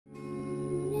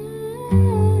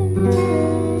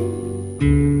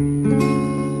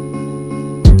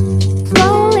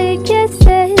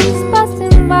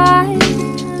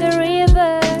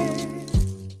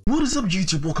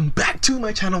YouTube, welcome back to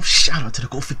my channel. Shout out to the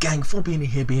Qofy gang for being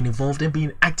here, being involved and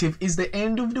being active. It's the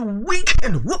end of the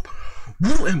weekend. Whoop,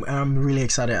 whoop. And I'm really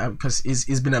excited because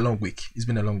it's been a long week. It's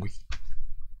been a long week.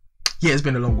 Yeah, it's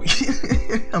been a long week.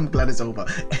 I'm glad it's over.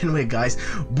 Anyway, guys,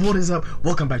 what is up?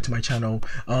 Welcome back to my channel.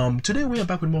 Today we are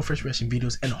back with more fresh reaction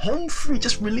videos, and Qofyreacts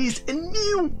just released a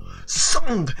new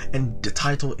song, and the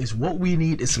title is "What We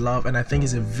Need Is Love," and I think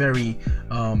it's a very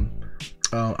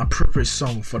appropriate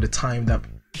song for the time that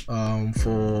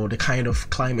for the kind of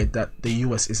climate that the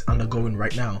US is undergoing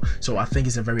right now. So I think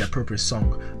it's a very appropriate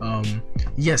song.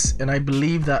 Yes, and I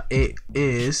believe that it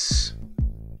is,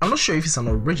 I'm not sure if it's an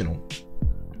original,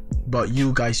 but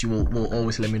you guys, you will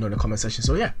always let me know in the comment section.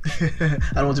 So yeah, I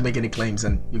don't want to make any claims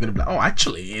and you're gonna be like, oh,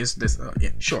 actually is this yeah,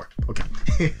 sure, okay.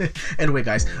 Anyway,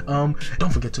 guys,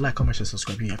 don't forget to like, comment, share,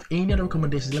 subscribe. If you have any other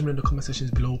recommendations, let me know in the comment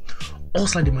sections below, or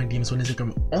slide in my DMs on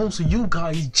Instagram. Also, you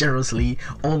guys, generously,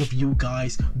 all of you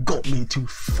guys got me to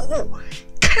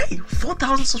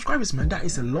 4,000 subscribers, man. That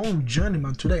is a long journey,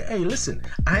 man. Today, hey, listen,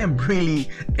 I am really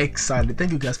excited.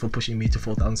 Thank you guys for pushing me to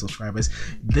 4,000 subscribers.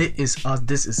 This is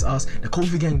us, the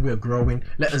Qofy gang. We are growing.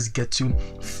 Let us get to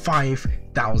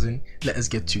 5,000. Let us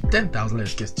get to 10,000.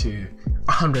 Let's get to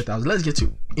 100,000. Let's get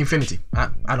to infinity.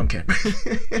 I don't care.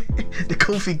 The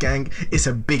Qofy gang is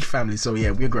a big family, so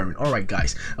yeah, we're growing. All right,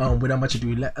 guys, without much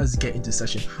ado, let us get into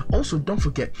session. Also, don't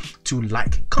forget to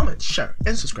like, comment, share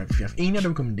and subscribe. If you have any other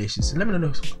recommendations, let me know in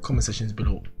the comment sections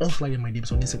below, or slide in my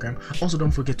DMs on Instagram. Also,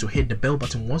 don't forget to hit the bell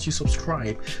button once you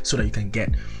subscribe so that you can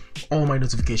get all my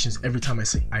notifications every time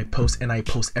I post, and I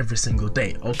post every single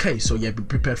day. Okay, so yeah, be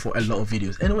prepared for a lot of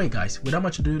videos. Anyway, guys, without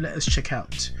much ado, let us check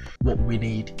out What We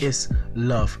Need Is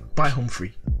Love by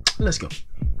Qofyreacts. Let's go.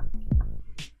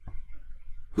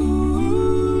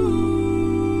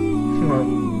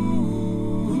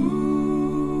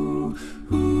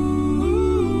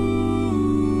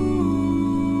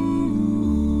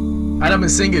 Adam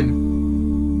is singing.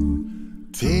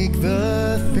 Take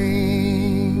the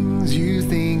things you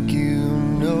think you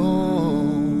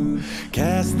know,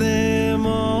 cast them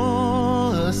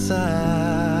all aside.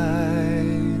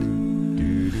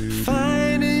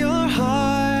 Find your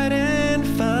heart and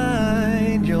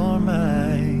find your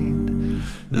mind.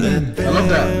 Let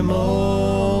them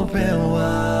open wide.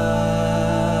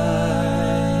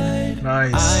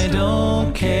 Nice. I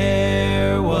don't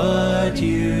care what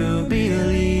you believe.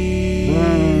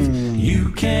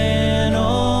 You can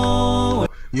always.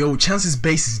 Yo, Chance's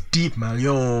bass is deep, man.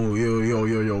 Yo,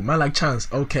 man, like Chance.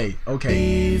 Okay.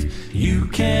 You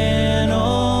can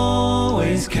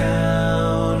always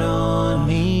count on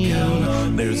me.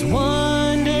 There's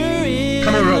wonder in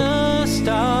the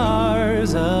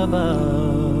stars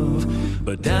above,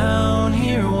 but down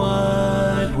here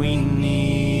what we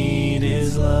need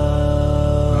is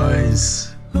love. Nice.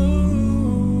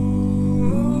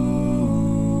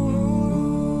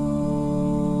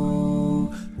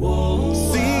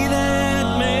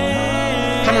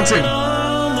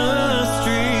 On the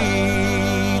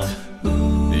street,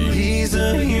 he's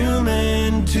a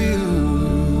human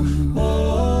too.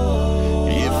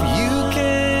 If you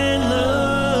can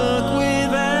look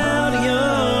without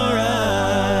your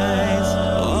eyes,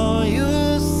 all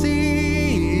you'll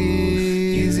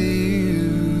see is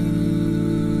you.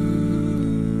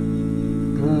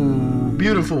 Ooh,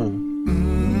 beautiful.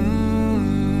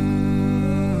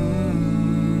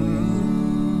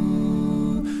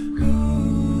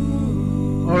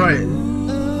 Alright.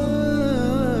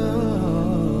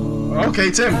 Okay,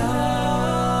 Tim.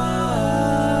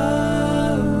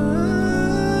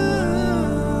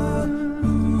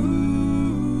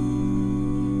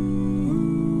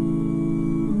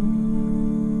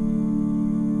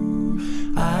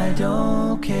 I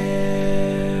don't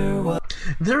care what.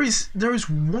 There is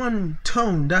one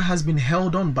tone that has been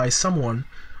held on by someone,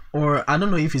 or I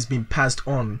don't know if it's been passed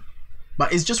on,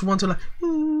 but it's just one tone, like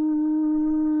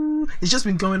it's just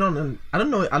been going on, and I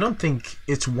don't know, I don't think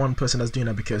it's one person that's doing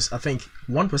that, because I think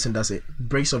one person does it,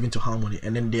 breaks off into harmony,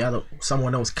 and then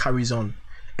someone else carries on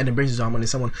and then brings it to harmony,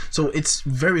 so it's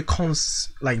very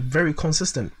very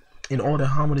consistent in all the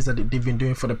harmonies that they've been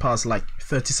doing for the past like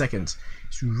 30 seconds.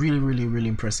 It's really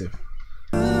impressive.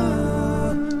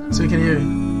 So you can hear it.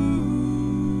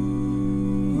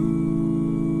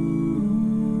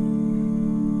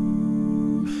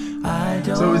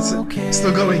 So it's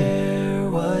still going.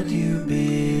 What you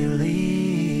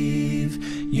believe,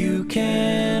 you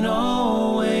can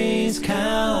always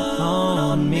count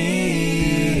on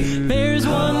me. There's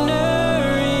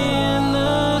wonder in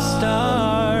the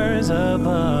stars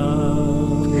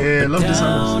above. Yeah, I love this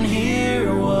down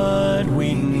here what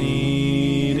we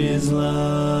need is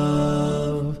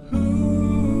love.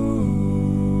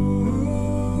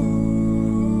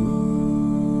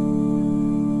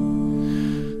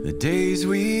 days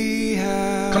we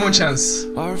have Come on, Chance.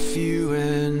 are few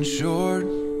and short,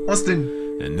 Austin.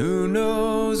 and who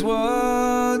knows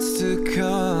what's to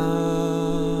come.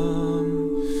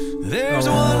 There's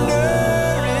wonder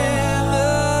in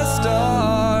the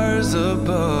stars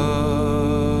above,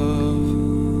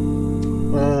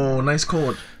 Oh, nice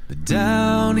chord. but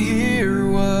down here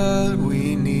what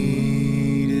we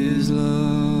need is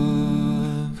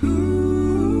love.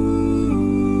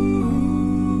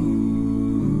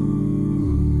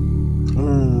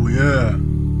 Oh, yeah.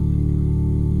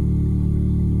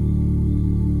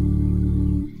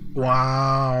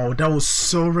 Wow, that was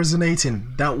so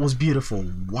resonating. That was beautiful.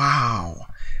 Wow,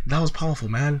 that was powerful,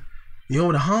 man.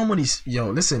 Yo, the harmonies. Yo,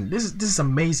 listen, this is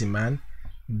amazing, man.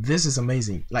 This is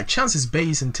amazing. Like Chance's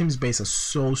bass and Tim's bass are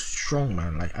so strong,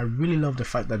 man. Like I really love the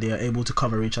fact that they are able to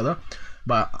cover each other.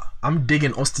 But I'm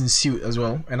digging Austin's suit as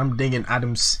well, and I'm digging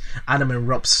Adam and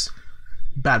Rob's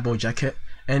bad boy jacket.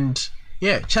 And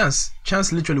yeah, Chance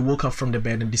literally woke up from the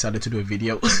bed and decided to do a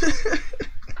video.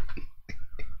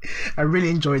 I really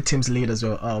enjoyed Tim's lead as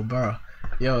well. Oh, bro.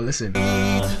 Yo, listen.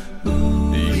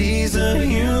 He's a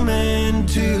human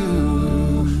too.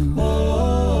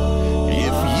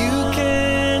 If you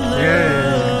can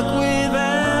look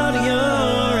without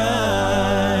your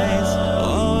eyes,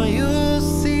 all you'll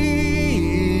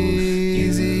see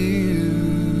is you.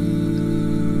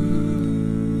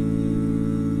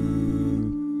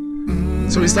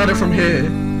 So we started from here.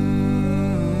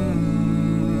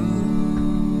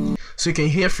 So you can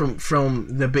hear from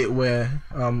the bit where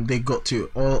they got to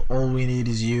all we need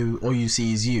is you, all you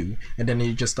see is you, and then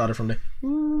it just started from there.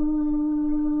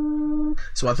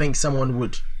 So I think someone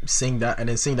would sing that and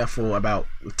then sing that for about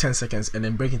 10 seconds and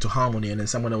then break into harmony, and then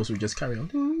someone else would just carry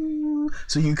on.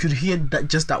 So you could hear that,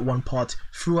 just that one part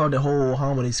throughout the whole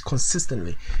harmonies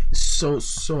consistently. It's so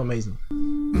amazing.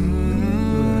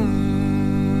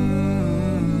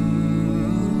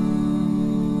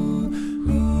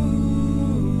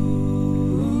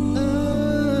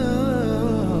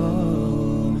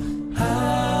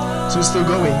 So it's still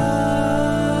going.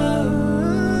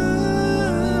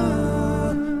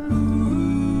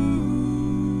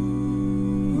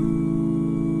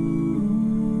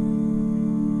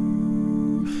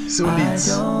 So I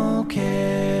don't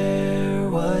care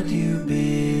what you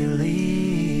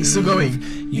believe. It's still going.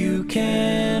 You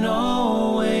can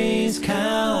always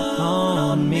count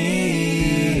on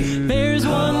me. There's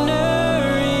wonder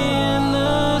in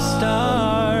the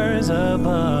stars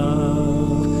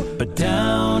above, but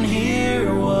down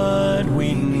here what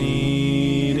we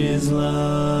need is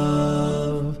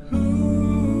love.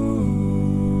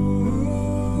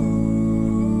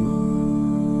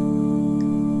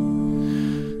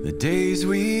 The days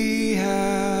we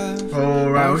have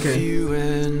are few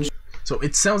and so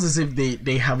it sounds as if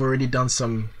they have already done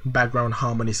some background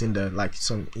harmonies in the, like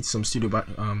some studio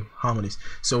harmonies,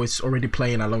 so it's already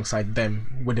playing alongside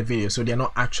them with the video, so they're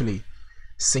not actually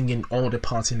singing all the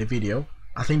parts in the video.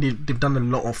 I think they've done a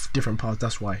lot of different parts,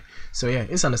 that's why. So yeah,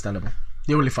 it's understandable.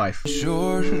 They're only 5.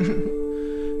 short,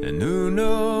 and who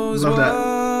knows Love that.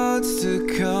 what's to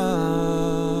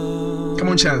come. Come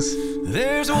on, Chance.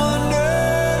 There's wonder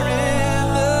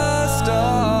in the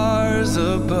stars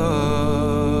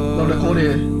above. Love the chord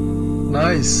here.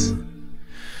 Nice.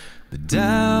 But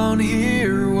down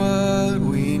here what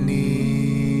we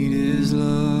need is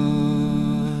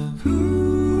love.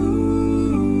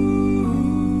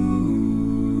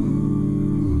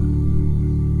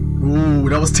 Ooh,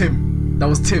 that was Tim. That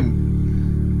was Tim.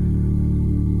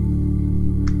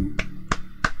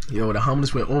 Yo, the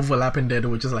harmonies were overlapping there. They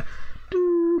were just like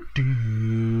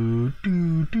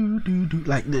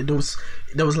like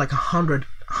there was like 100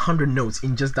 notes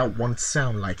in just that one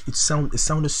sound. Like it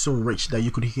sounded so rich that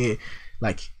you could hear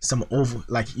like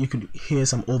you could hear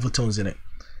some overtones in it.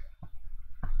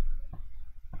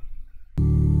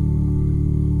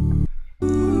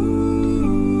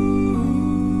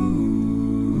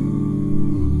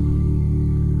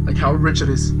 Like how rich it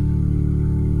is.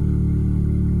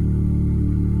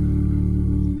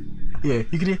 Yeah,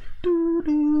 you can hear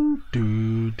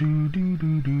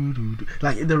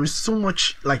like there is so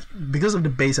much, like because of the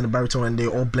bass and the baritone, and they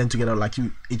all blend together. Like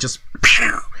it just,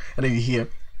 and then you hear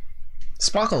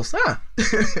sparkles.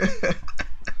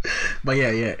 But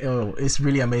yeah, oh, it's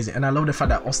really amazing, and I love the fact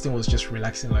that Austin was just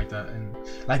relaxing like that, and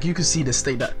like you could see the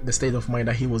state of mind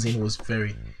that he was in was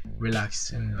very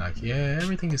relaxed, and like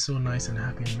everything is so nice and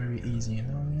happy and very easy,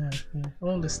 and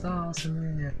all the stars,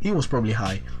 and he was probably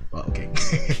high, but okay.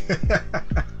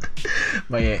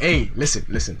 But yeah, hey,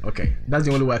 listen, okay, that's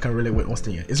the only way I can relate with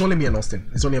Austin here. It's only me and Austin.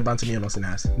 It's only a banter me and Austin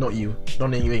has, not you.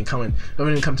 Don't even come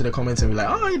to the comments and be like,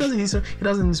 oh, he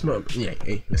doesn't smell. Yeah,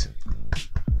 hey, listen.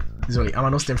 It's only, I'm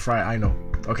an Austin fry, I know.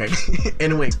 Okay.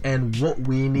 Anyways, and what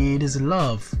we need is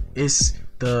love. Is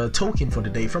the token for the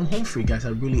day from Qofyreacts, guys. I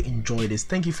really enjoyed this.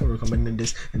 Thank you for recommending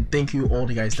this, and thank you all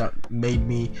the guys that made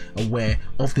me aware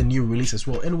of the new release as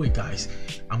well. Anyway, guys,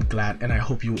 I'm glad, and I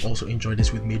hope you also enjoyed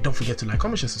this with me. Don't forget to like,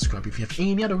 comment, share, subscribe. If you have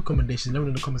any other recommendations, let me know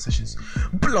in the comment sections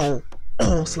below,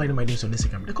 or slide in my DMs on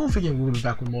Instagram. The Qofyreacts will be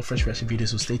back with more fresh reaction videos,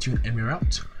 so stay tuned, and we're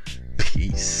out.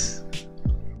 Peace.